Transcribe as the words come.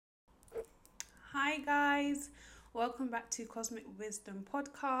Hi guys, welcome back to Cosmic Wisdom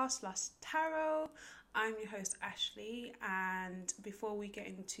Podcast / Tarot. I'm your host Ashley, and before we get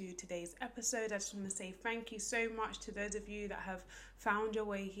into today's episode, I just want to say thank you so much to those of you that have found your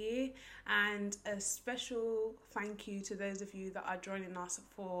way here, and a special thank you to those of you that are joining us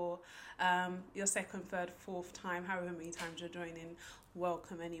for your second, third, fourth time, however many times you're joining.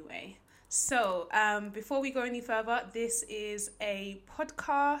 Welcome anyway. So, before we go any further, this is a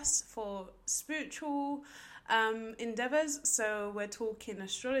podcast for spiritual endeavors. So we're talking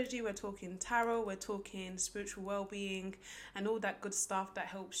astrology, we're talking tarot, we're talking spiritual well-being and all that good stuff that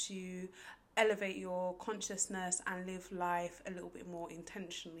helps you elevate your consciousness and live life a little bit more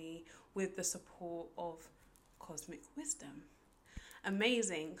intentionally with the support of cosmic wisdom.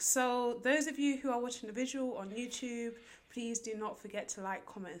 Amazing. So those of you who are watching the visual on YouTube, please do not forget to like,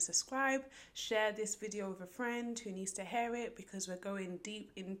 comment and subscribe. Share this video with a friend who needs to hear it, because we're going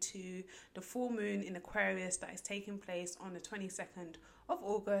deep into the full moon in Aquarius that is taking place on the 22nd of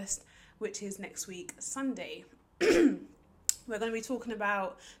August, which is next week, Sunday. We're going to be talking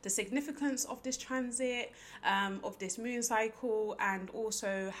about the significance of this transit, of this moon cycle, and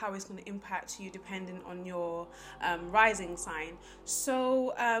also how it's going to impact you depending on your rising sign.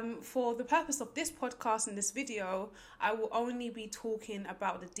 So for the purpose of this podcast and this video, I will only be talking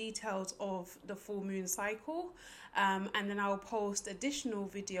about the details of the full moon cycle, and then I'll post additional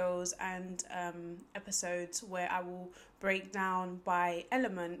videos and episodes where I will break down by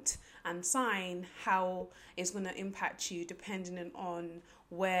element and sign how it's going to impact you depending on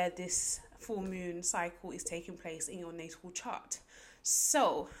where this full moon cycle is taking place in your natal chart.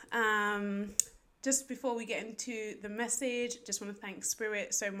 So just before we get into the message, just want to thank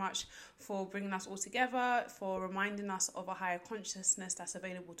Spirit so much for bringing us all together, for reminding us of a higher consciousness that's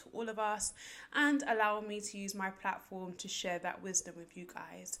available to all of us, and allowing me to use my platform to share that wisdom with you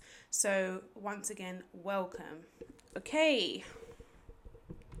guys. So once again, welcome. Okay,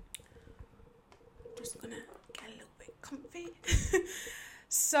 just gonna get a little bit comfy.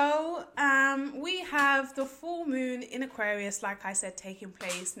 So we have the full moon in Aquarius, like I said, taking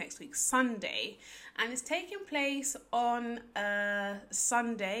place next week Sunday, and it's taking place on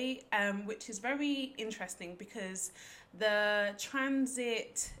Sunday, which is very interesting because the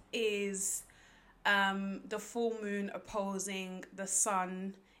transit is the full moon opposing the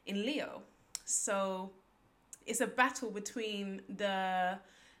sun in Leo. So it's a battle between the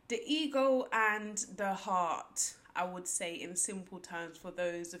ego and the heart, I would say, in simple terms, for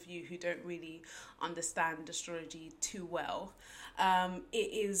those of you who don't really understand astrology too well. It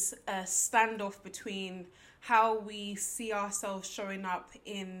is a standoff between how we see ourselves showing up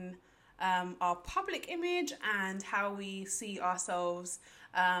in our public image and how we see ourselves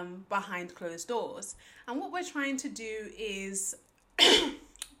behind closed doors. And what we're trying to do is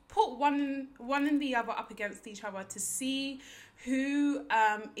put one and the other up against each other to see who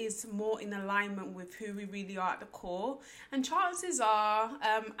is more in alignment with who we really are at the core. And chances are,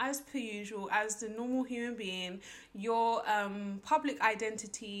 as per usual, as the normal human being, your public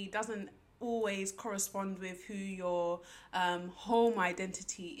identity doesn't always correspond with who your home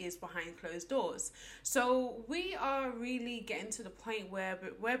identity is behind closed doors. So we are really getting to the point where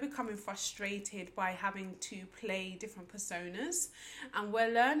we're becoming frustrated by having to play different personas, and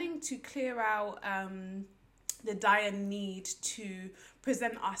we're learning to clear out the dire need to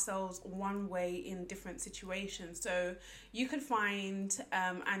present ourselves one way in different situations. So you could find,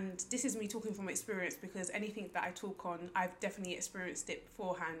 and this is me talking from experience, because anything that I talk on, I've definitely experienced it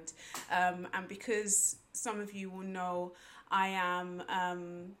beforehand. And because some of you will know I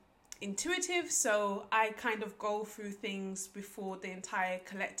am intuitive, so I kind of go through things before the entire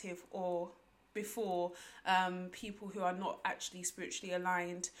collective, or before people who are not actually spiritually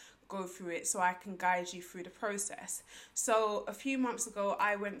aligned go through it, so I can guide you through the process. So a few months ago,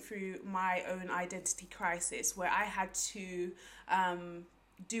 I went through my own identity crisis where I had to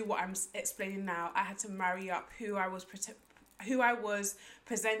do what I'm explaining now. I had to marry up who I was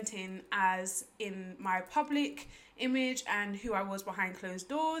presenting as in my public image and who I was behind closed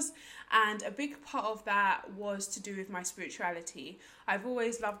doors. And a big part of that was to do with my spirituality. I've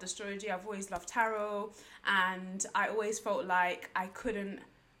always loved astrology, I've always loved tarot, and I always felt like I couldn't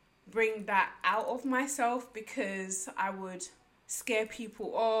bring that out of myself because I would scare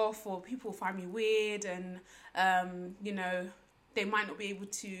people off, or people find me weird, and they might not be able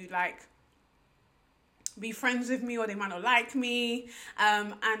to be friends with me, or they might not like me,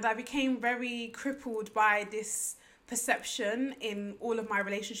 and I became very crippled by this perception in all of my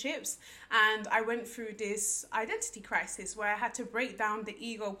relationships. And I went through this identity crisis where I had to break down the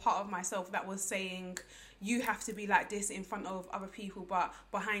ego part of myself that was saying, you have to be like this in front of other people, but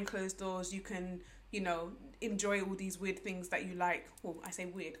behind closed doors you can enjoy all these weird things that you like. Well, I say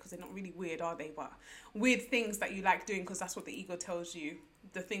weird because they're not really weird, are they? But weird things that you like doing, because that's what the ego tells you.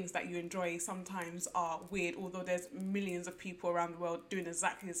 The things that you enjoy sometimes are weird, although there's millions of people around the world doing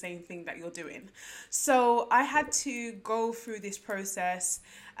exactly the same thing that you're doing. So I had to go through this process,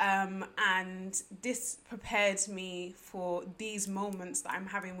 and this prepared me for these moments that I'm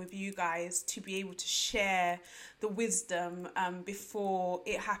having with you guys, to be able to share the wisdom before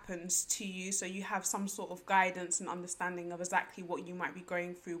it happens to you, so you have some sort of guidance and understanding of exactly what you might be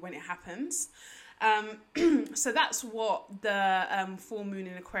going through when it happens. So that's what the full moon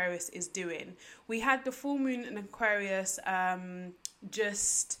in Aquarius is doing. We had the full moon in Aquarius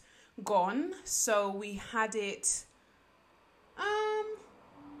just gone. So we had it...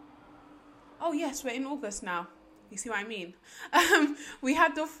 oh yes, we're in August now. You see what I mean? We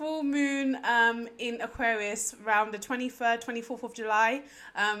had the full moon in Aquarius around the 23rd, 24th of July.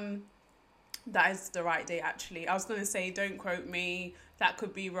 That is the right date, actually. I was going to say, don't quote me, that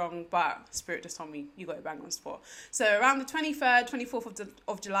could be wrong, but Spirit just told me you got it bang on spot. So around the 23rd, 24th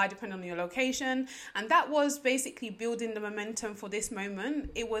of July, depending on your location. And that was basically building the momentum for this moment.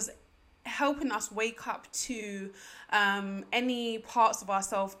 It was helping us wake up to any parts of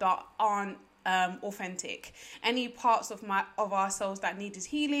ourselves that aren't authentic, any parts of ourselves that needed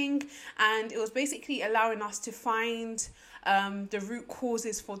healing. And it was basically allowing us to find the root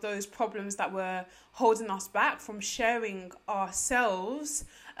causes for those problems that were holding us back from sharing ourselves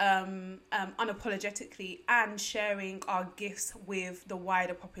unapologetically and sharing our gifts with the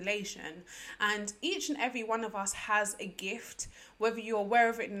wider population. And each and every one of us has a gift, whether you're aware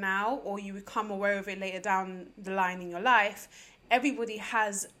of it now or you become aware of it later down the line in your life. Everybody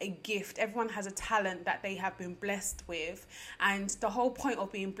has a gift. Everyone has a talent that they have been blessed with. And the whole point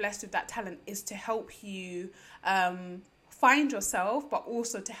of being blessed with that talent is to help you find yourself, but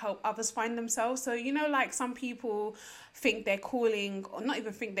also to help others find themselves. So, like some people think their calling, or not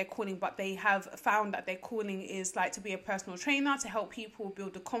even think their calling, but they have found that their calling is like to be a personal trainer, to help people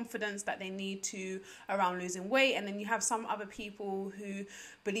build the confidence that they need to around losing weight. And then you have some other people who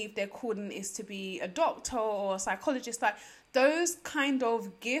believe their calling is to be a doctor or a psychologist. Like those kind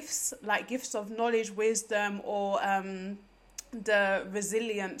of gifts, like gifts of knowledge, wisdom, or the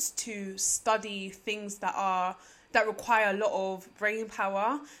resilience to study things that require a lot of brain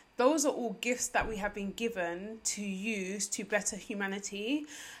power. Those are all gifts that we have been given to use to better humanity.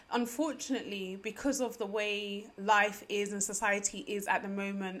 Unfortunately, because of the way life is and society is at the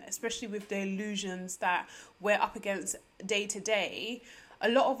moment, especially with the illusions that we're up against day to day, a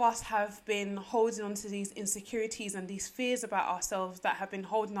lot of us have been holding on to these insecurities and these fears about ourselves that have been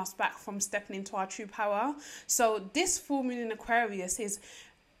holding us back from stepping into our true power. So this full moon in Aquarius is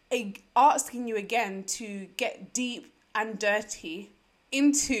asking you again to get deep and dirty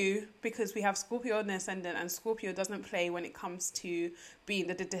into, because we have Scorpio in the ascendant, and Scorpio doesn't play when it comes to being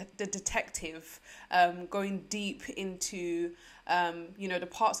the detective, going deep into the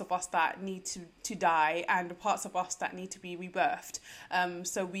parts of us that need to die and the parts of us that need to be rebirthed,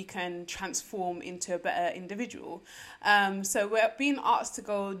 so we can transform into a better individual. So we're being asked to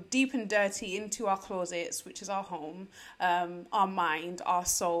go deep and dirty into our closets, which is our home, our mind, our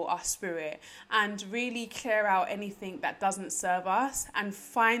soul, our spirit, and really clear out anything that doesn't serve us and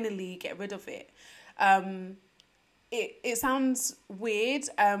finally get rid of it. It sounds weird,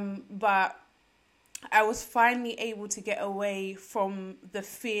 but I was finally able to get away from the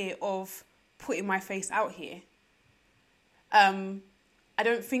fear of putting my face out here. I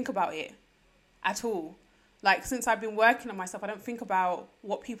don't think about it at all. Like, since I've been working on myself, I don't think about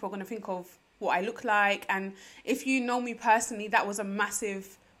what people are going to think of what I look like. And if you know me personally, that was a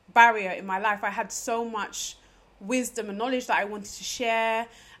massive barrier in my life. I had so much wisdom and knowledge that I wanted to share,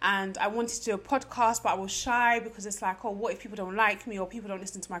 and I wanted to do a podcast, but I was shy because it's like, oh, what if people don't like me or people don't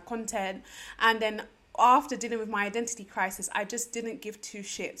listen to my content? And then after dealing with my identity crisis, I just didn't give two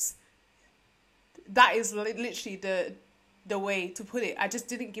shits. That is literally the way to put it. I just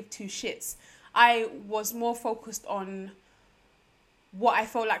didn't give two shits. I was more focused on what I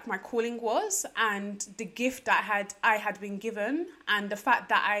felt like my calling was and the gift that I had been given, and the fact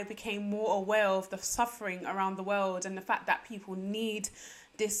that I became more aware of the suffering around the world and the fact that people need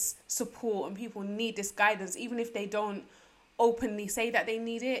this support and people need this guidance, even if they don't openly say that they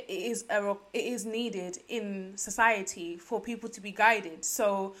need it. It is needed in society for people to be guided.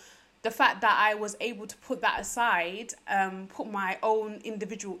 So the fact that I was able to put that aside, put my own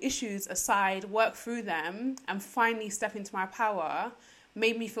individual issues aside, work through them, and finally step into my power,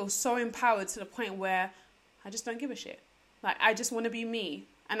 made me feel so empowered to the point where I just don't give a shit. Like, I just want to be me,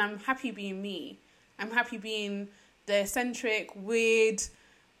 and I'm happy being me. I'm happy being the eccentric, weird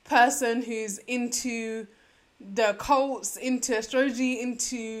person who's into the cults, into astrology,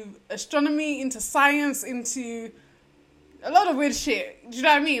 into astronomy, into science, into a lot of weird shit. Do you know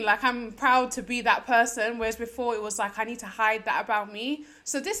what I mean? Like, I'm proud to be that person, whereas before it was like I need to hide that about me.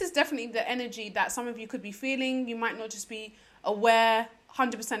 So this is definitely the energy that some of you could be feeling. You might not just be aware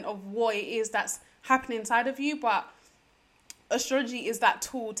 100% of what it is that's happening inside of you, but astrology is that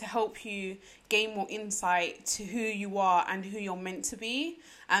tool to help you gain more insight to who you are and who you're meant to be.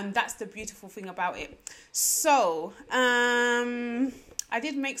 And that's the beautiful thing about it. So, I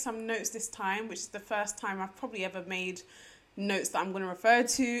did make some notes this time, which is the first time I've probably ever made notes that I'm going to refer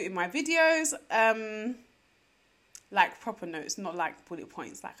to in my videos. Like proper notes, not like bullet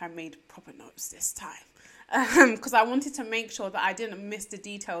points. Like, I made proper notes this time. Because I wanted to make sure that I didn't miss the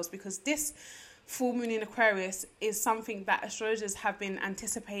details, because this full moon in Aquarius is something that astrologers have been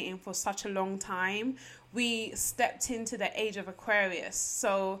anticipating for such a long time. We stepped into the age of Aquarius.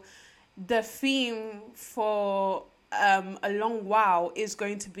 So the theme for a long while is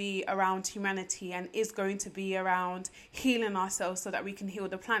going to be around humanity, and is going to be around healing ourselves so that we can heal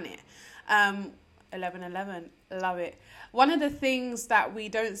the planet. 11:11, love it. One of the things that we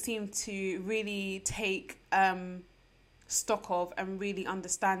don't seem to really take stock of and really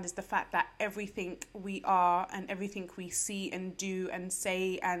understand is the fact that everything we are and everything we see and do and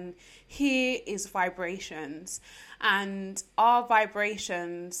say and hear is vibrations, and our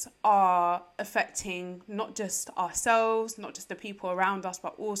vibrations are affecting not just ourselves, not just the people around us,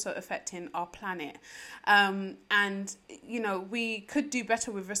 but also affecting our planet. And you know, we could do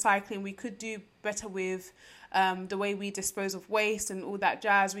better with recycling, we could do better with the way we dispose of waste and all that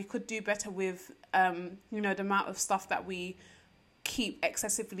jazz. We could do better with you know, the amount of stuff that we keep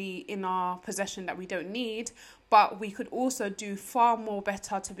excessively in our possession that we don't need. But we could also do far more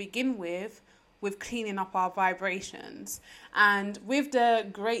better to begin with cleaning up our vibrations. And with the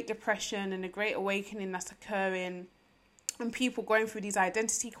Great Depression and the Great Awakening that's occurring, and people going through these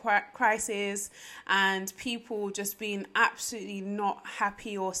identity crises, and people just being absolutely not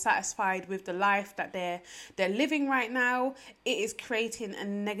happy or satisfied with the life that they're living right now, it is creating a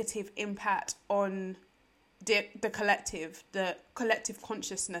negative impact on the collective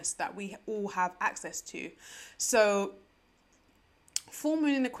consciousness that we all have access to. So full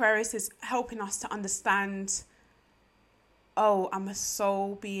moon in Aquarius is helping us to understand, oh, I'm a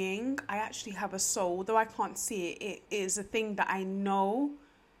soul being. I actually have a soul, though I can't see it. It is a thing that I know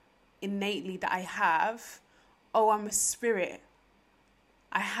innately that I have. Oh, I'm a spirit.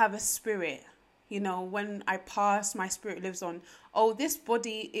 I have a spirit. You know, when I pass, my spirit lives on. Oh, this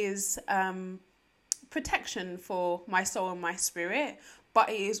body is protection for my soul and my spirit, but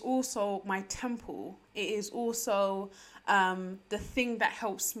it is also my temple. It is also the thing that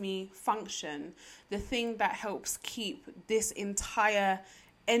helps me function, the thing that helps keep this entire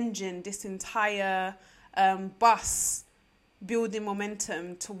engine, this entire bus building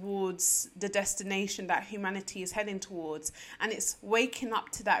momentum towards the destination that humanity is heading towards. And it's waking up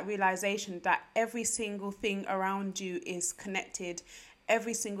to that realization that every single thing around you is connected,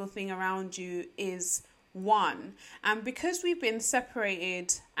 every single thing around you is one. And because we've been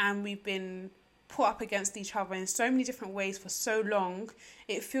separated and we've been put up against each other in so many different ways for so long,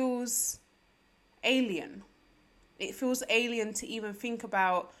 it feels alien. It feels alien to even think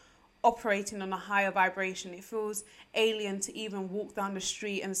about operating on a higher vibration. It feels alien to even walk down the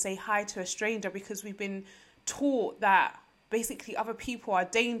street and say hi to a stranger, because we've been taught that basically other people are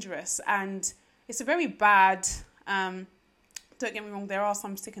dangerous. And it's a very bad, don't get me wrong, there are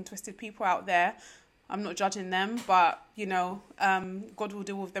some sick and twisted people out there. I'm not judging them, but, you know, God will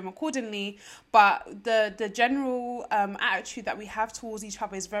deal with them accordingly. But the general attitude that we have towards each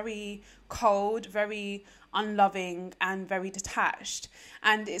other is very cold, very unloving, and very detached.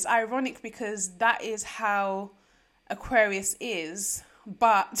 And it's ironic because that is how Aquarius is.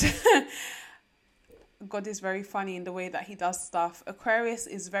 But God is very funny in the way that he does stuff. Aquarius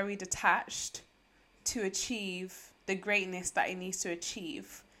is very detached to achieve the greatness that it needs to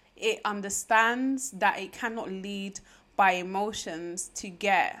achieve. It understands that it cannot lead by emotions to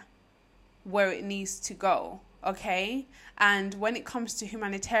get where it needs to go, okay? And when it comes to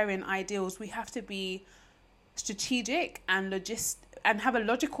humanitarian ideals, we have to be strategic and have a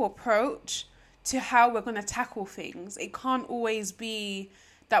logical approach to how we're going to tackle things. It can't always be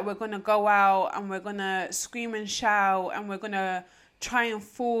that we're going to go out and we're going to scream and shout and we're going to try and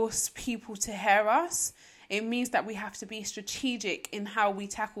force people to hear us. It means that we have to be strategic in how we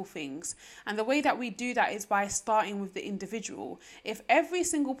tackle things. And the way that we do that is by starting with the individual. If every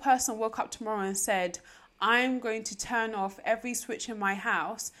single person woke up tomorrow and said, I'm going to turn off every switch in my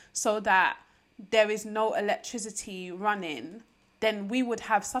house so that there is no electricity running then we would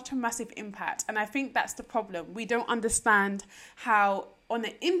have such a massive impact. And I think that's the problem. We don't understand how, on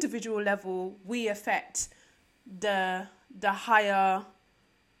an individual level, we affect the higher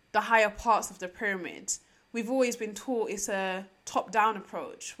parts of the pyramid. We've always been taught it's a top-down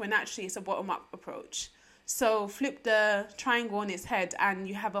approach, when actually it's a bottom-up approach. So flip the triangle on its head and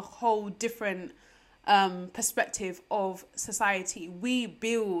you have a whole different perspective of society. We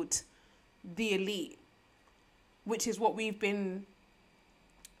build the elite, which is what we've been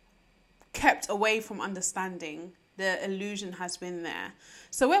kept away from understanding. The illusion has been there.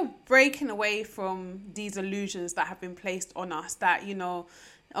 So we're breaking away from these illusions that have been placed on us, that, you know,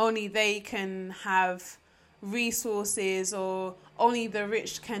 only they can have resources, or only the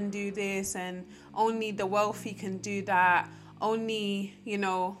rich can do this, and only the wealthy can do that. Only, you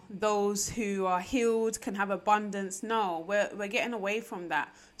know, those who are healed can have abundance. No, we're getting away from that.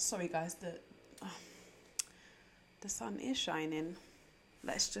 Sorry guys, the sun is shining.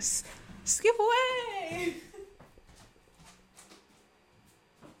 Let's just skip away.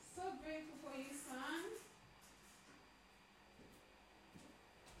 So grateful for you, sun.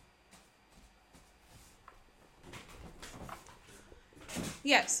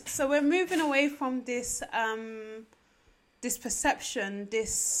 Yes, so we're moving away from this this perception,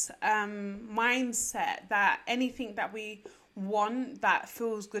 this mindset that anything that we want that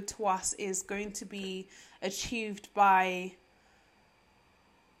feels good to us is going to be achieved by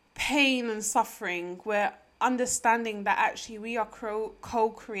pain and suffering. We're understanding that actually we are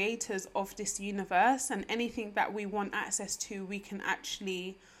co-creators of this universe, and anything that we want access to, we can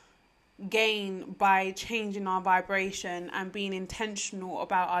actually gain by changing our vibration and being intentional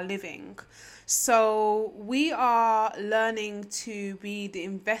about our living. So we are learning to be the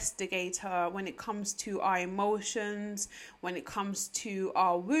investigator when it comes to our emotions, when it comes to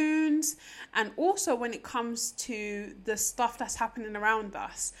our wounds, and also when it comes to the stuff that's happening around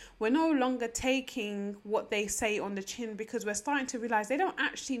us. We're no longer taking what they say on the chin, because we're starting to realize they don't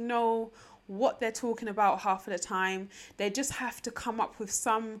actually know what they're talking about half of the time. They just have to come up with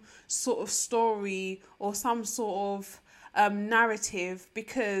some sort of story or some sort of narrative,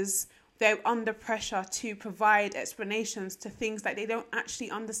 because they're under pressure to provide explanations to things that they don't actually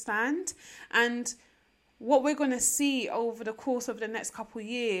understand. And what we're going to see over the course of the next couple of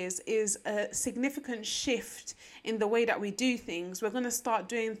years is a significant shift in the way that we do things. We're going to start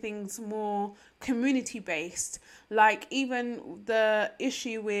doing things more community-based, like even the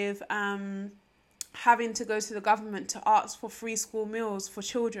issue with having to go to the government to ask for free school meals for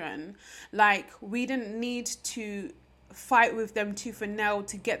children. Like, we didn't need to fight with them tooth and nail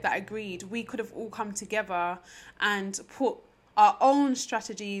to get that agreed. We could have all come together and put our own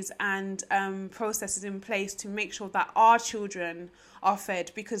strategies and processes in place to make sure that our children are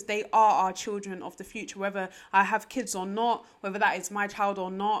fed, because they are our children of the future. Whether I have kids or not, whether that is my child or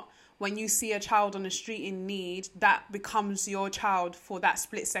not, when you see a child on the street in need, that becomes your child for that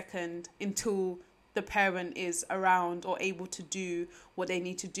split second until the parent is around or able to do what they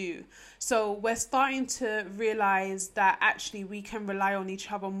need to do. So we're starting to realize that actually we can rely on each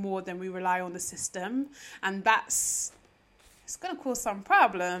other more than we rely on the system. And it's going to cause some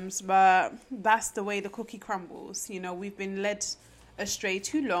problems, but that's the way the cookie crumbles. You know, we've been led astray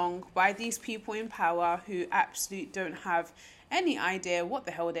too long by these people in power who absolutely don't have any idea what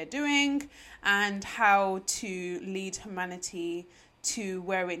the hell they're doing and how to lead humanity to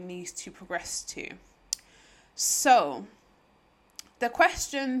where it needs to progress to. So the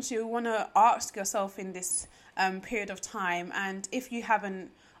questions you want to ask yourself in this period of time, and if you haven't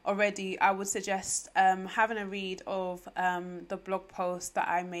already, I would suggest having a read of the blog post that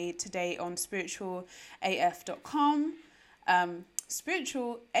I made today on spiritualaf.com,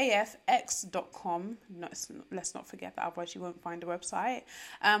 spiritualafx.com. No, let's not forget that, otherwise you won't find the website.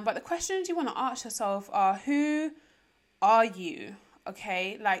 But the questions you want to ask yourself are, who are you?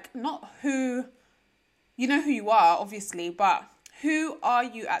 Okay, like, not who, you know who you are, obviously, but who are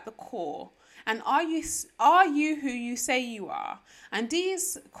you at the core? And are you who you say you are? And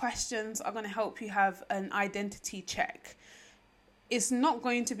these questions are going to help you have an identity check. It's not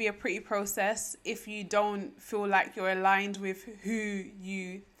going to be a pretty process if you don't feel like you're aligned with who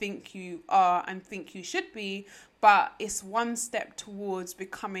you think you are and think you should be, but it's one step towards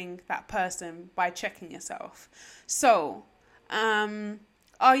becoming that person by checking yourself. So,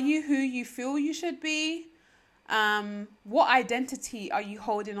 are you who you feel you should be? What identity are you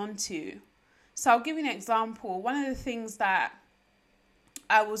holding on to? So I'll give you an example. One of the things that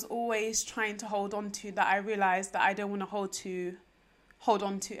I was always trying to hold on to, that I realized that I don't want to hold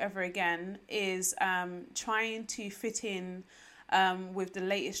on to ever again, is trying to fit in with the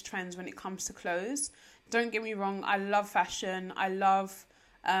latest trends when it comes to clothes. don't get me wrong, I love fashion. I love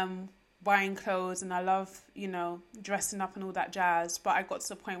buying clothes, and I love, dressing up and all that jazz. But I got to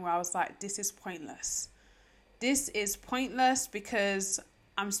the point where I was like, this is pointless. This is pointless because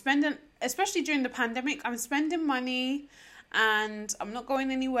I'm spending, especially during the pandemic, I'm spending money and I'm not going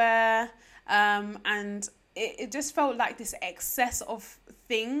anywhere. And it just felt like this excess of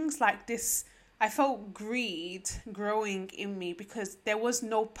things, like this, I felt greed growing in me because there was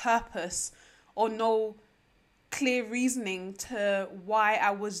no purpose or no clear reasoning to why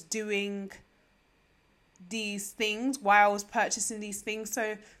I was doing these things, why I was purchasing these things.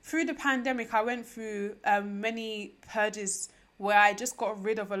 So through the pandemic, I went through many purges where I just got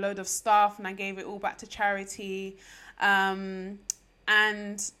rid of a load of stuff and I gave it all back to charity. And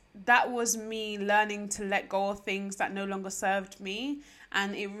that was me learning to let go of things that no longer served me.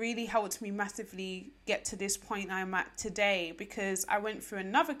 And it really helped me massively get to this point I'm at today, because I went through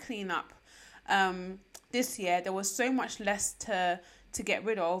another cleanup this year. There was so much less to get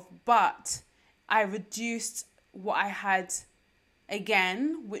rid of, but I reduced what I had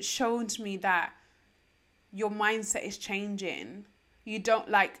again, which showed me that your mindset is changing. You don't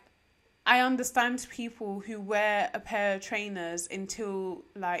I understand people who wear a pair of trainers until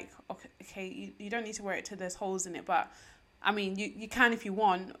okay, you don't need to wear it till there's holes in it, but I mean, you can if you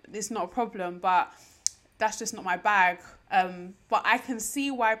want, it's not a problem, but that's just not my bag. But I can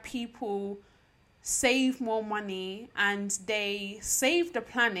see why people save more money and they save the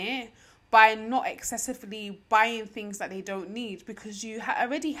planet by not excessively buying things that they don't need, because you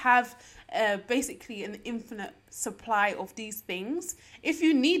already have basically an infinite supply of these things. If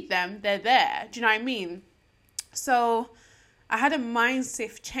you need them, they're there. Do you know what I mean? So I had a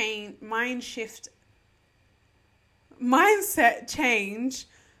mindset change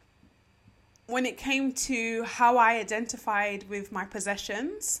when it came to how I identified with my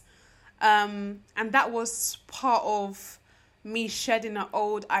possessions. And that was part of me shedding an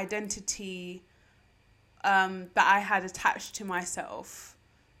old identity that I had attached to myself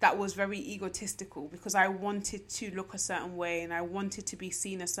that was very egotistical, because I wanted to look a certain way and I wanted to be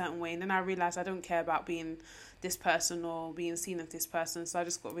seen a certain way. And then I realized I don't care about being this person or being seen as this person. So I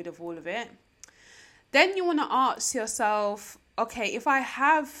just got rid of all of it. Then you want to ask yourself, okay, if I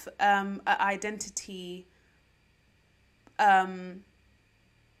have an identity,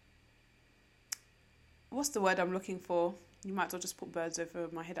 what's the word I'm looking for? You might as well just put birds over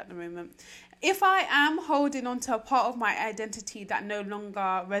my head at the moment. If I am holding on to a part of my identity that no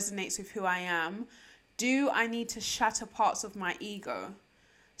longer resonates with who I am, do I need to shatter parts of my ego?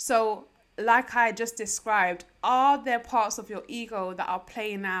 So, like I just described, are there parts of your ego that are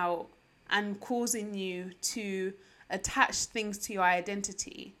playing out and causing you to attach things to your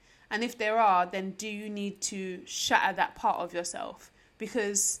identity? And if there are, then do you need to shatter that part of yourself?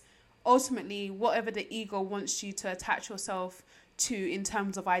 Because ultimately, whatever the ego wants you to attach yourself to in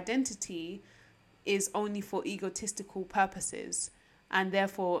terms of identity is only for egotistical purposes, and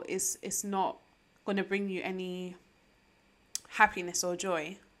therefore it's not going to bring you any happiness or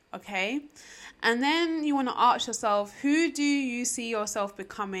joy. Okay? And then you want to ask yourself, who do you see yourself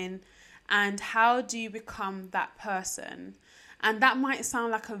becoming, and how do you become that person? And that might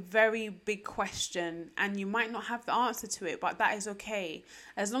sound like a very big question and you might not have the answer to it, but that is okay.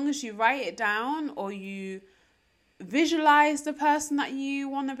 As long as you write it down, or you visualize the person that you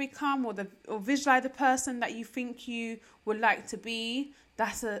want to become, or visualize the person that you think you would like to be,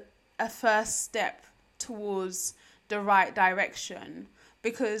 that's a first step towards the right direction.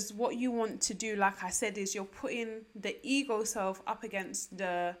 Because what you want to do, like I said, is you're putting the ego self up against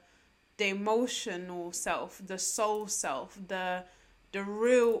the emotional self, the soul self, the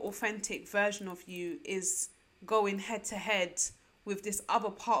real authentic version of you is going head to head with this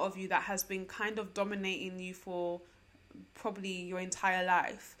other part of you that has been kind of dominating you for probably your entire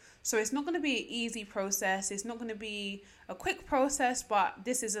life. So it's not going to be an easy process. It's not going to be a quick process, but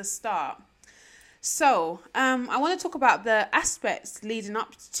this is a start. So I want to talk about the aspects leading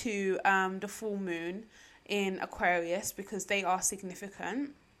up to the full moon in Aquarius, because they are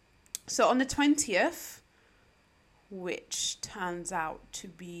significant. So on the 20th, which turns out to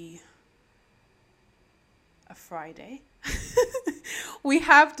be a Friday, we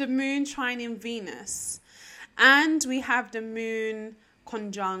have the moon trining Venus, and we have the moon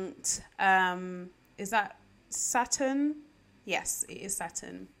conjunct, is that Saturn? Yes, it is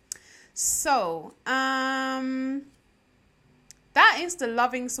Saturn. So, that is the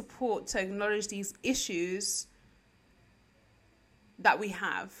loving support to acknowledge these issues that we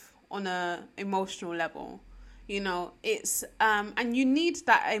have on a emotional level. It's and you need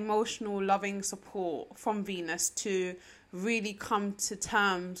that emotional loving support from Venus to really come to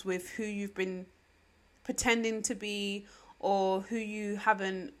terms with who you've been pretending to be, or who you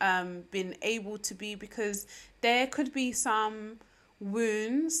haven't been able to be, because there could be some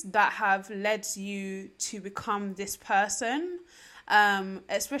wounds that have led you to become this person,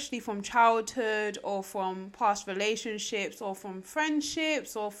 especially from childhood or from past relationships or from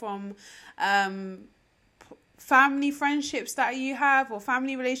friendships or from family friendships that you have or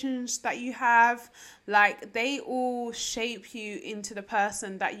family relations that you have. Like, they all shape you into the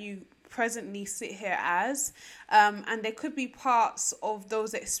person that you presently sit here as, and there could be parts of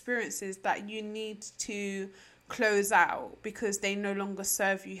those experiences that you need to close out because they no longer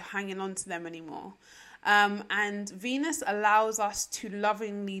serve you hanging on to them anymore. And Venus allows us to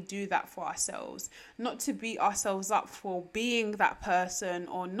lovingly do that for ourselves, not to beat ourselves up for being that person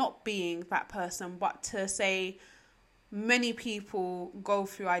or not being that person, but to say, many people go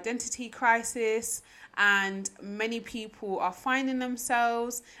through identity crisis and many people are finding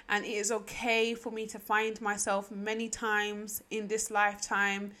themselves, and it is okay for me to find myself many times in this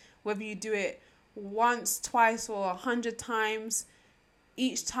lifetime, whether you do it once, twice, or 100 times.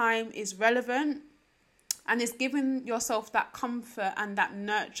 Each time is relevant, and it's giving yourself that comfort and that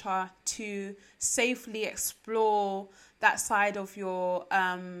nurture to safely explore that side of your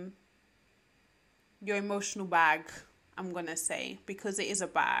emotional bag, I'm gonna say, because it is a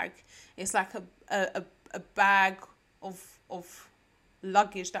bag. It's like a bag of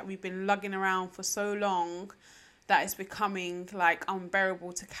luggage that we've been lugging around for so long that it's becoming like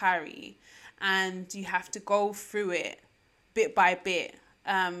unbearable to carry, and you have to go through it bit by bit,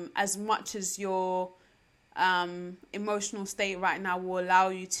 as much as your emotional state right now will allow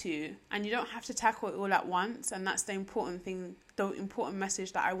you to, and you don't have to tackle it all at once. And that's the important thing, the important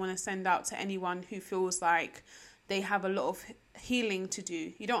message that I want to send out to anyone who feels like they have a lot of healing to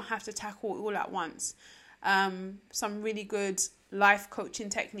do. You don't have to tackle it all at once. Some really good life coaching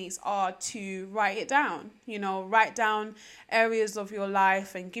techniques are to write it down. Write down areas of your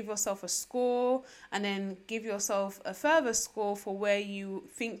life and give yourself a score, and then give yourself a further score for where you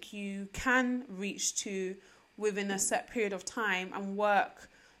think you can reach to within a set period of time, and work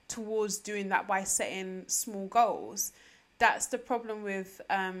towards doing that by setting small goals. That's the problem with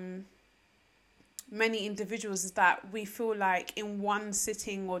many individuals, is that we feel like in one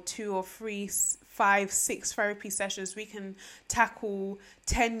sitting or 2 or 3, 5, 6 therapy sessions we can tackle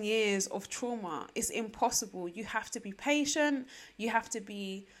 10 years of trauma. It's impossible. You have to be patient, you have to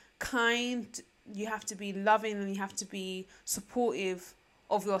be kind, you have to be loving, and you have to be supportive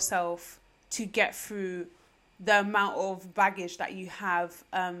of yourself to get through the amount of baggage that you have,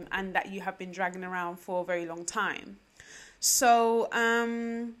 and that you have been dragging around for a very long time. So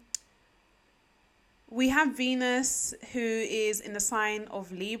we have Venus, who is in the sign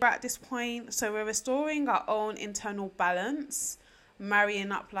of Libra at this point. So we're restoring our own internal balance,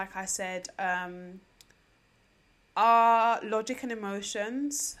 marrying up, like I said, our logic and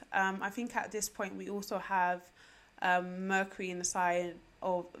emotions. I think at this point we also have Mercury in the sign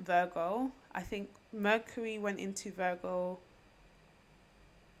of Virgo. I think Mercury went into Virgo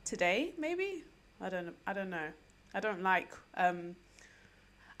today, maybe? I don't know. I don't like...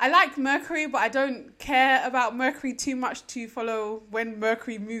 I like Mercury, but I don't care about Mercury too much to follow when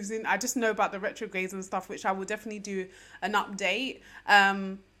Mercury moves in. I just know about the retrogrades and stuff, which I will definitely do an update.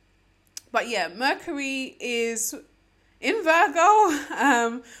 But yeah, Mercury is in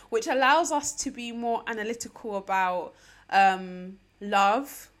Virgo, which allows us to be more analytical about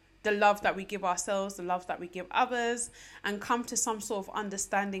love, the love that we give ourselves, the love that we give others, and come to some sort of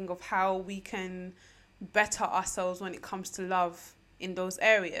understanding of how we can better ourselves when it comes to love in those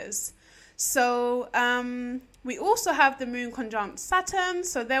areas. So we also have the moon conjunct Saturn,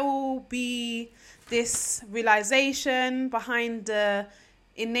 so there will be this realization behind the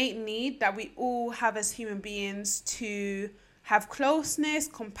innate need that we all have as human beings to have closeness,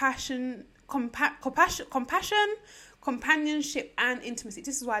 compassion, companionship, and intimacy.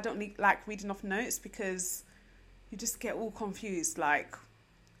 This is why I don't like reading off notes, because you just get all confused, like,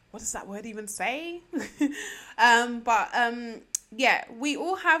 what does that word even say? Yeah, we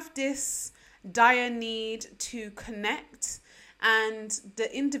all have this dire need to connect, and the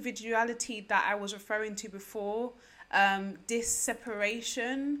individuality that I was referring to before, this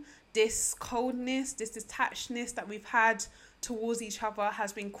separation, this coldness, this detachedness that we've had towards each other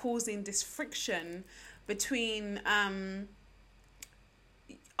has been causing this friction between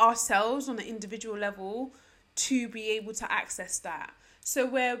ourselves on an individual level to be able to access that. So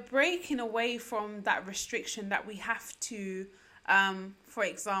we're breaking away from that restriction that we have to, for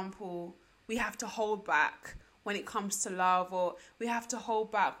example, we have to hold back when it comes to love, or we have to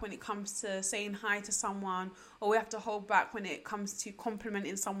hold back when it comes to saying hi to someone, or we have to hold back when it comes to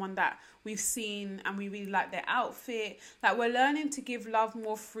complimenting someone that we've seen and we really like their outfit. Like, we're learning to give love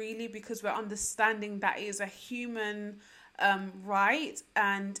more freely because we're understanding that it is a human right,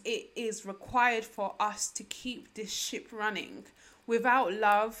 and it is required for us to keep this ship running. Without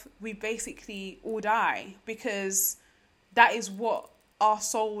love, we basically all die, because that is what our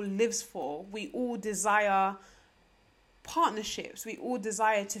soul lives for. We all desire partnerships. We all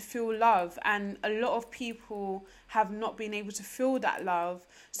desire to feel love, and a lot of people have not been able to feel that love.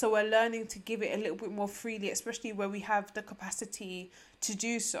 So we're learning to give it a little bit more freely, especially where we have the capacity to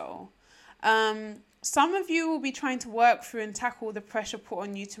do so. Some of you will be trying to work through and tackle the pressure put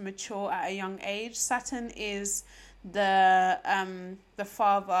on you to mature at a young age. Saturn is the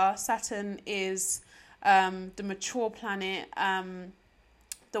father. Saturn is the mature planet,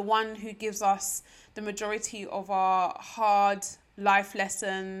 the one who gives us the majority of our hard life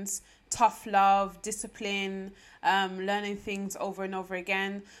lessons, tough love, discipline, learning things over and over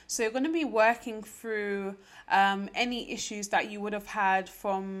again. So you're going to be working through any issues that you would have had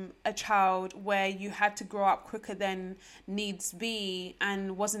from a child, where you had to grow up quicker than needs be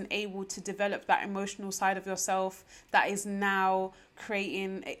and wasn't able to develop that emotional side of yourself that is now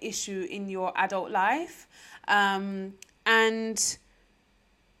creating an issue in your adult life. And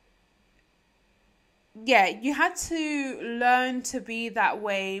yeah, you had to learn to be that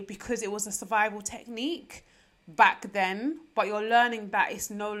way because it was a survival technique back then, but you're learning that it's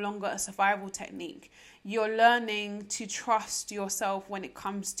no longer a survival technique. You're learning to trust yourself when it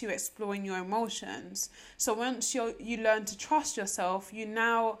comes to exploring your emotions. So once you learn to trust yourself, you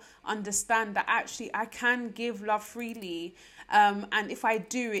now understand that actually I can give love freely. And if I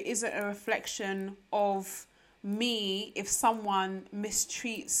do, it isn't a reflection of me. If someone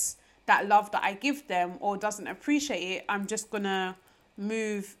mistreats that love that I give them or doesn't appreciate it, I'm just gonna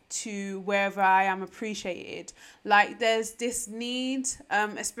move to wherever I am appreciated. Like, there's this need,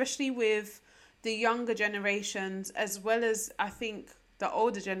 especially with the younger generations, as well as I think the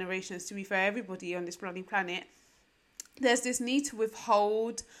older generations, to be fair, everybody on this bloody planet, there's this need to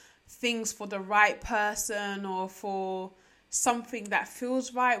withhold things for the right person or for something that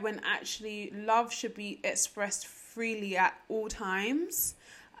feels right, when actually love should be expressed freely at all times.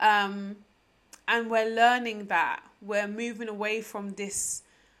 And we're learning that. We're moving away from this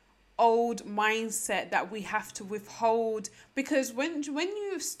old mindset that we have to withhold, because when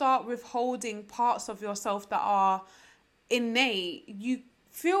you start withholding parts of yourself that are innate, you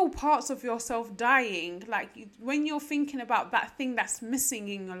feel parts of yourself dying. Like, when you're thinking about that thing that's missing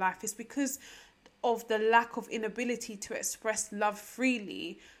in your life, it's because of the lack of inability to express love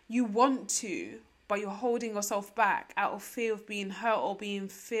freely. You want to, but you're holding yourself back out of fear of being hurt,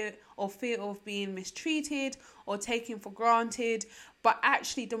 or fear of being mistreated or taken for granted. But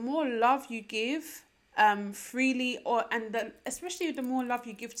actually, the more love you give freely, especially the more love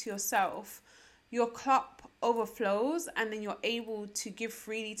you give to yourself, your cup overflows, and then you're able to give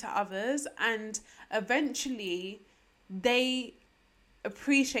freely to others, and eventually they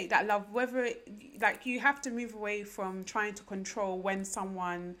appreciate that love. You have to move away from trying to control when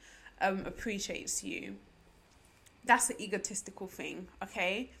someone appreciates you. That's an egotistical thing,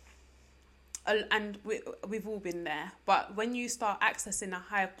 okay? And we've all been there. But when you start accessing a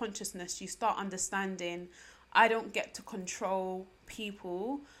higher consciousness, you start understanding, I don't get to control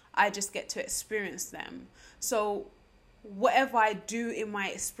people, I just get to experience them. So whatever I do in my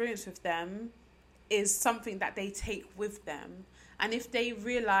experience with them is something that they take with them. And if they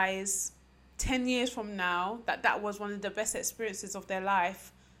realize 10 years from now that was one of the best experiences of their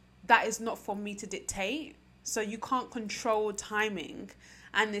life, that is not for me to dictate. So you can't control timing.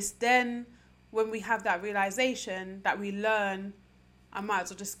 And it's then when we have that realization that we learn, I might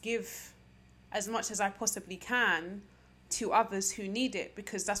as well just give as much as I possibly can to others who need it,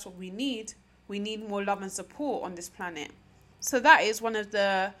 because that's what we need. We need more love and support on this planet. So that is one of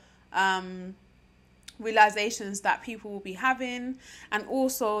the realizations that people will be having, and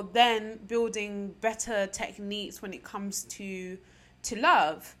also then building better techniques when it comes to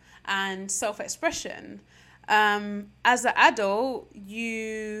love and self-expression. As an adult,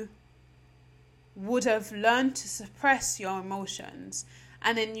 you would have learned to suppress your emotions,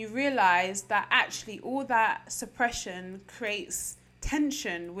 and then you realize that actually all that suppression creates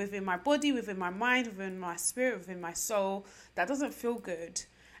tension within my body, within my mind, within my spirit, within my soul, that doesn't feel good.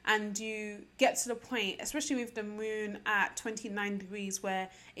 And you get to the point, especially with the moon at 29 degrees, where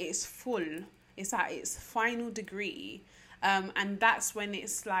it's full, it's at its final degree. And that's when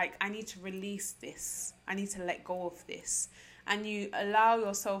it's like, I need to release this. I need to let go of this. And you allow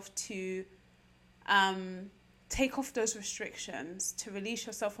yourself to take off those restrictions, to release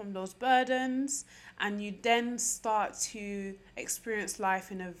yourself from those burdens, and you then start to experience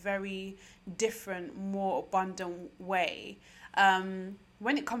life in a very different, more abundant way.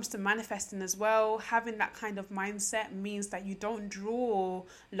 When it comes to manifesting as well, having that kind of mindset means that you don't draw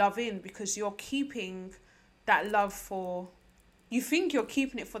love in, because you're keeping that love for, you think you're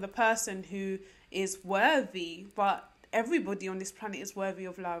keeping it for the person who is worthy, but everybody on this planet is worthy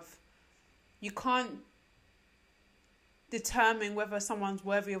of love. You can't determine whether someone's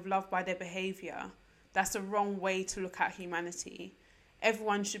worthy of love by their behavior. That's the wrong way to look at humanity.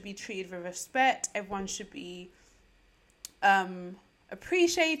 Everyone should be treated with respect. Everyone should be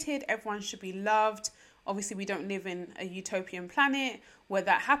appreciated. Everyone should be loved. Obviously, we don't live in a utopian planet where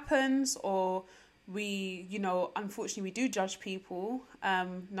that happens, or we, unfortunately, we do judge people.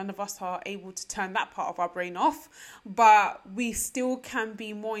 None of us are able to turn that part of our brain off, but we still can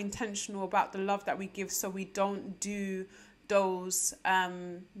be more intentional about the love that we give, so we don't do those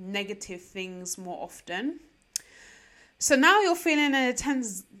negative things more often. So now you're feeling an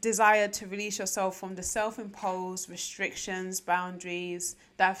intense desire to release yourself from the self-imposed restrictions, boundaries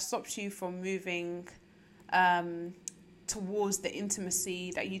that have stopped you from moving towards the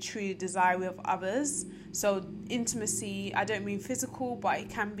intimacy that you truly desire with others. So intimacy, I don't mean physical, but it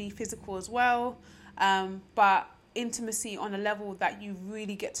can be physical as well. But intimacy on a level that you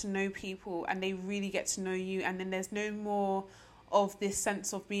really get to know people and they really get to know you, and then there's no more of this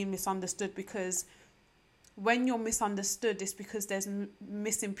sense of being misunderstood, because when you're misunderstood, it's because there's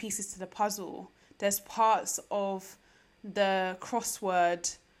missing pieces to the puzzle. There's parts of the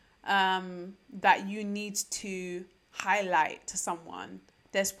crossword that you need to highlight to someone.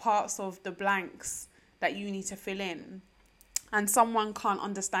 There's parts of the blanks that you need to fill in, and someone can't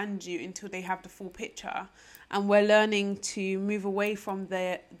understand you until they have the full picture. And we're learning to move away from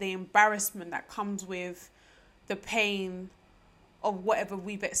the embarrassment that comes with the pain of whatever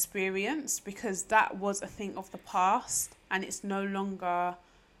we've experienced, because that was a thing of the past and it's no longer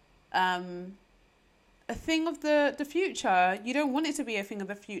a thing of the future. You don't want it to be a thing of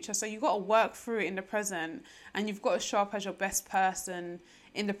the future, so you've got to work through it in the present, and you've got to show up as your best person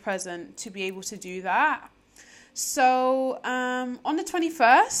in the present to be able to do that. So on the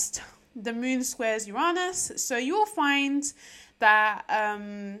 21st, the moon squares Uranus, so you'll find that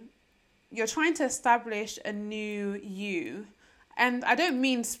you're trying to establish a new you. And I don't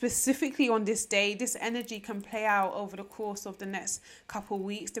mean specifically on this day. This energy can play out over the course of the next couple of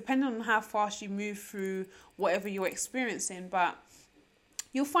weeks, depending on how fast you move through whatever you're experiencing. But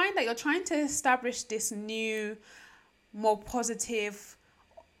you'll find that you're trying to establish this new, more positive,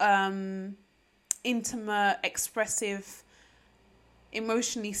 intimate, expressive,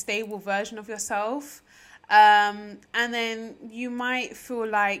 emotionally stable version of yourself. And then you might feel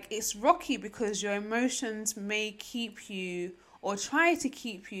like it's rocky because your emotions may keep you or try to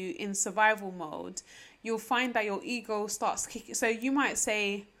keep you in survival mode. You'll find that your ego starts kicking. So you might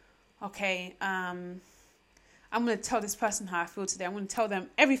say, okay, I'm going to tell this person how I feel today. I'm going to tell them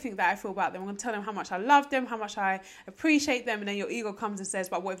everything that I feel about them. I'm going to tell them how much I love them, how much I appreciate them. And then your ego comes and says,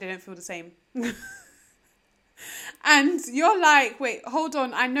 but what if they don't feel the same? And you're like, wait, hold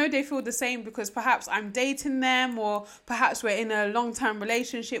on. I know they feel the same because perhaps I'm dating them, or perhaps we're in a long-term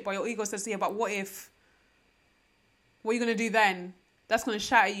relationship, but your ego says, yeah, but what if? What are you going to do then? That's going to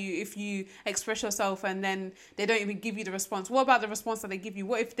shatter you if you express yourself and then they don't even give you the response. What about the response that they give you?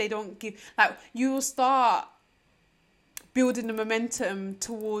 What if they don't give... Like, you will start building the momentum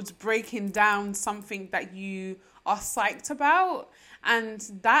towards breaking down something that you are psyched about. And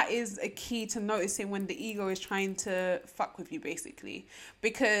that is a key to noticing when the ego is trying to fuck with you, basically.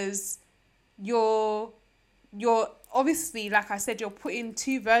 Because you're obviously, like I said, you're putting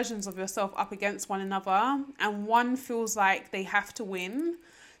two versions of yourself up against one another, and one feels like they have to win.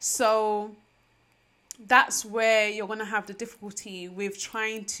 So that's where you're going to have the difficulty with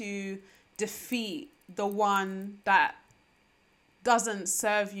trying to defeat the one that doesn't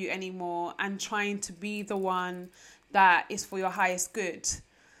serve you anymore and trying to be the one that is for your highest good.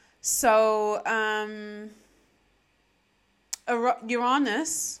 So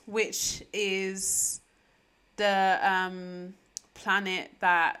Uranus, which is the planet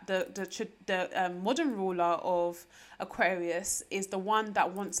that the modern ruler of Aquarius, is the one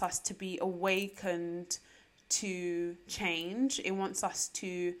that wants us to be awakened to change. It wants us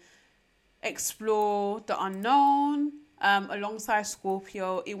to explore the unknown. Alongside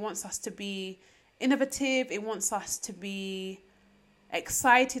Scorpio, it wants us to be innovative. It wants us to be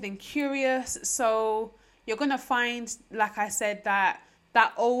excited and curious. So you're going to find, like I said, that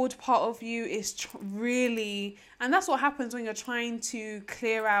that old part of you is really, and that's what happens when you're trying to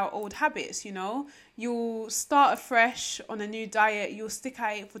clear out old habits, you know. You'll start afresh on a new diet, you'll stick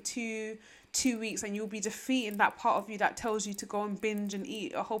at it for two weeks, and you'll be defeating that part of you that tells you to go and binge and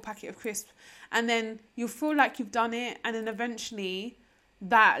eat a whole packet of crisps, and then you'll feel like you've done it, and then eventually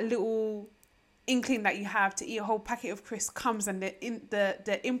that little inkling that you have to eat a whole packet of crisps comes, and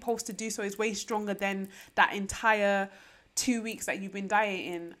the impulse to do so is way stronger than that entire 2 weeks that you've been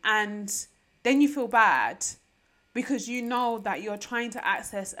dieting. And then you feel bad because you know that you're trying to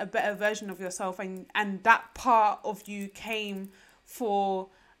access a better version of yourself, and that part of you came for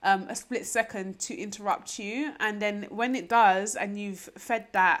a split second to interrupt you. And then when it does, and you've fed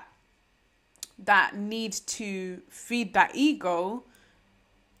that need to feed that ego,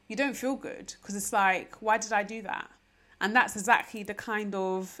 you don't feel good, because it's like, why did I do that? And that's exactly the kind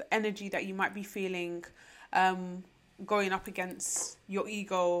of energy that you might be feeling going up against your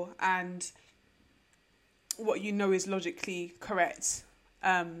ego and what you know is logically correct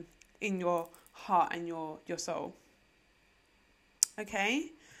in your heart and your soul.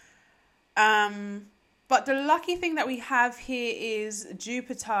 Okay? But the lucky thing that we have here is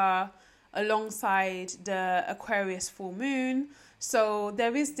Jupiter alongside the Aquarius full moon. So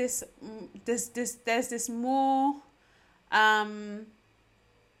there is there's this more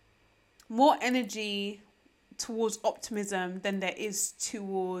energy towards optimism than there is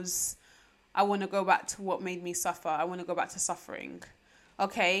towards, I want to go back to what made me suffer. I want to go back to suffering.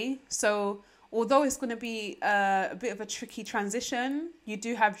 Okay, so although it's going to be a bit of a tricky transition, you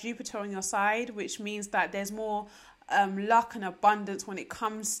do have Jupiter on your side, which means that there's more luck and abundance when it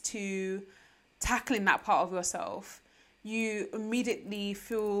comes to tackling that part of yourself. You immediately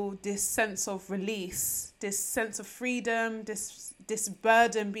feel this sense of release, this sense of freedom, this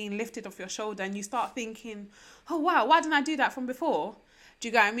burden being lifted off your shoulder, and you start thinking, oh wow, why didn't I do that from before? Do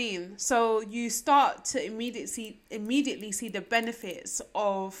you get what I mean? So you start to immediately see the benefits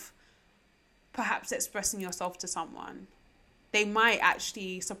of perhaps expressing yourself to someone. They might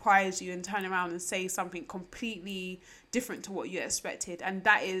actually surprise you and turn around and say something completely different to what you expected, and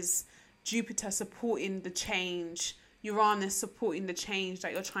that is Jupiter supporting the change, Uranus supporting the change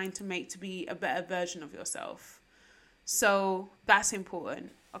that you're trying to make to be a better version of yourself. So that's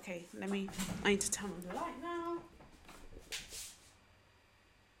important. Okay, I need to turn on the light now.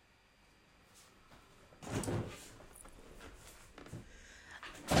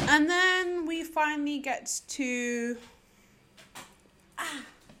 And then we finally get to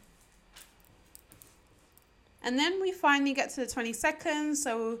the 22nd.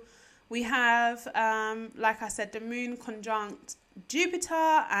 So we have, like I said, the moon conjunct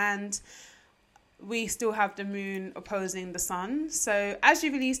Jupiter, and we still have the moon opposing the sun. So as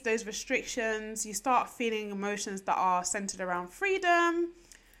you release those restrictions, you start feeling emotions that are centered around freedom,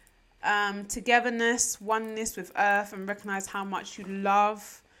 togetherness, oneness with earth, and recognize how much you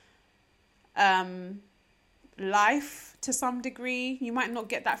love life to some degree. You might not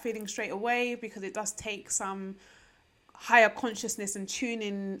get that feeling straight away because it does take some higher consciousness and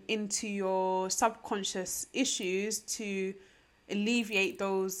tuning into your subconscious issues to alleviate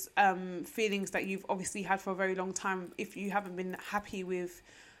those feelings that you've obviously had for a very long time if you haven't been happy with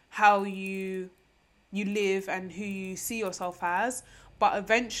how you live and who you see yourself as. But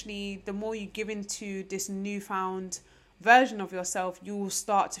eventually, the more you give into this newfound version of yourself, you will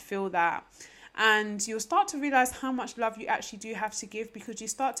start to feel that. And you'll start to realize how much love you actually do have to give, because you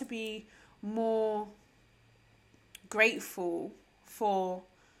start to be more grateful for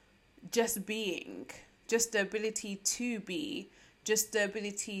just being, just the ability to be, just the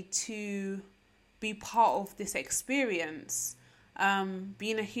ability to be part of this experience.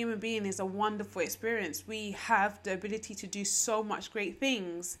 Being a human being is a wonderful experience. We have the ability to do so much great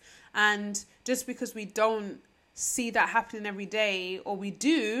things, and just because we don't see that happening every day, or we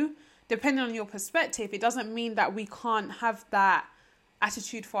do, depending on your perspective, it doesn't mean that we can't have that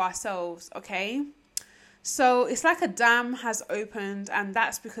attitude for ourselves. Okay, so it's like a dam has opened, and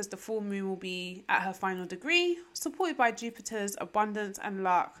that's because the full moon will be at her final degree, supported by Jupiter's abundance and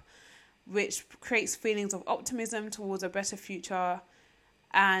luck, which creates feelings of optimism towards a better future.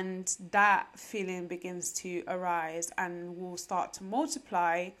 And that feeling begins to arise and will start to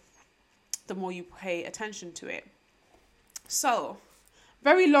multiply the more you pay attention to it. So,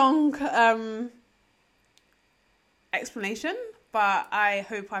 very long explanation, but I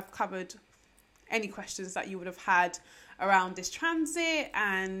hope I've covered any questions that you would have had around this transit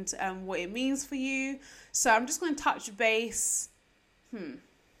and what it means for you. So I'm just going to touch base.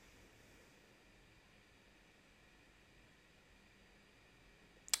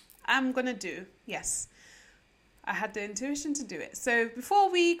 I'm going to do, yes. I had the intuition to do it. So before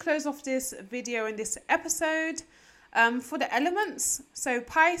we close off this video and this episode, for the elements, so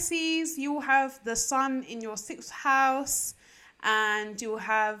Pisces, you'll have the sun in your 6th house and you'll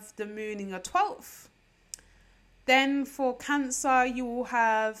have the moon in your 12th. Then for Cancer, you will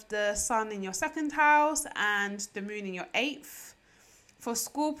have the sun in your 2nd house and the moon in your 8th. For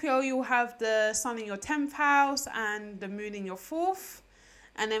Scorpio, you'll have the sun in your 10th house and the moon in your 4th.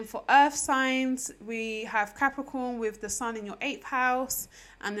 And then for earth signs, we have Capricorn with the sun in your 8th house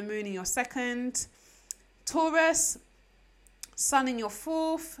and the moon in your 2nd. Taurus, sun in your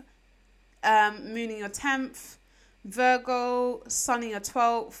 4th, moon in your 10th. Virgo, sun in your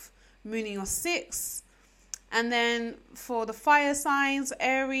 12th, moon in your 6th. And then for the fire signs,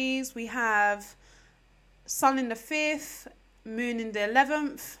 Aries, we have sun in the 5th, moon in the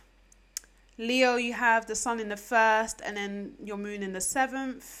 11th. Leo, you have the sun in the 1st and then your moon in the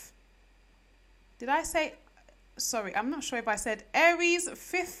 7th. Did I say, sorry, I'm not sure if I said Aries,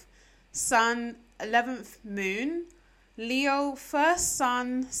 5th sun, 11th moon. Leo, 1st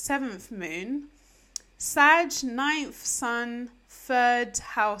sun, 7th moon. Sag, 9th sun, 3rd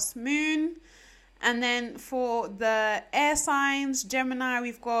house moon. And then for the air signs, Gemini,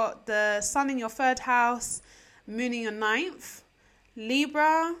 we've got the sun in your 3rd house, moon in your 9th.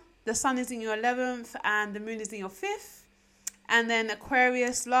 Libra, the sun is in your 11th and the moon is in your 5th. And then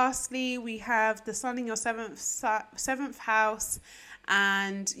Aquarius, lastly, we have the sun in your 7th house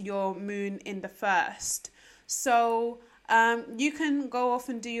and your moon in the 1st. So you can go off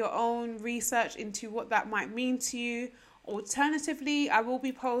and do your own research into what that might mean to you. Alternatively, I will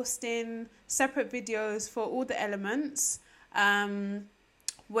be posting separate videos for all the elements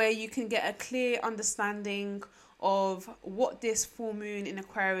where you can get a clear understanding of what this full moon in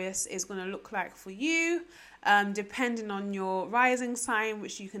Aquarius is going to look like for you, depending on your rising sign,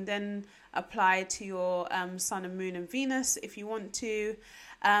 which you can then apply to your sun and moon and Venus if you want to.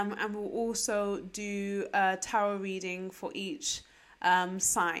 And we'll also do a tarot reading for each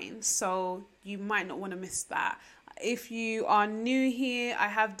sign, so you might not want to miss that. If you are new here, I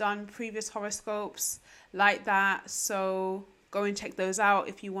have done previous horoscopes like that, so go and check those out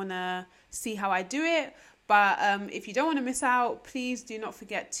if you want to see how I do it. But if you don't want to miss out, please do not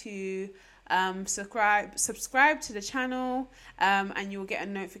forget to subscribe to the channel, and you'll get a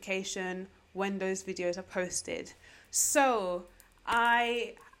notification when those videos are posted. So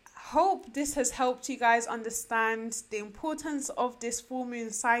I hope this has helped you guys understand the importance of this full moon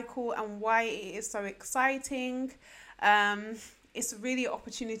cycle and why it is so exciting. It's really an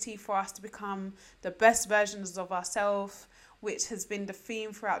opportunity for us to become the best versions of ourselves, which has been the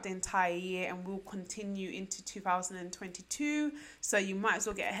theme throughout the entire year and will continue into 2022. So you might as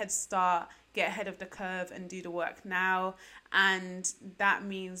well get a head start, get ahead of the curve and do the work now. And that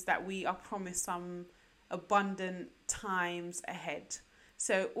means that we are promised some abundant times ahead.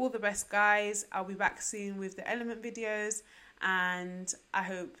 So all the best, guys. I'll be back soon with the element videos and I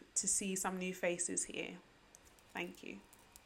hope to see some new faces here. Thank you.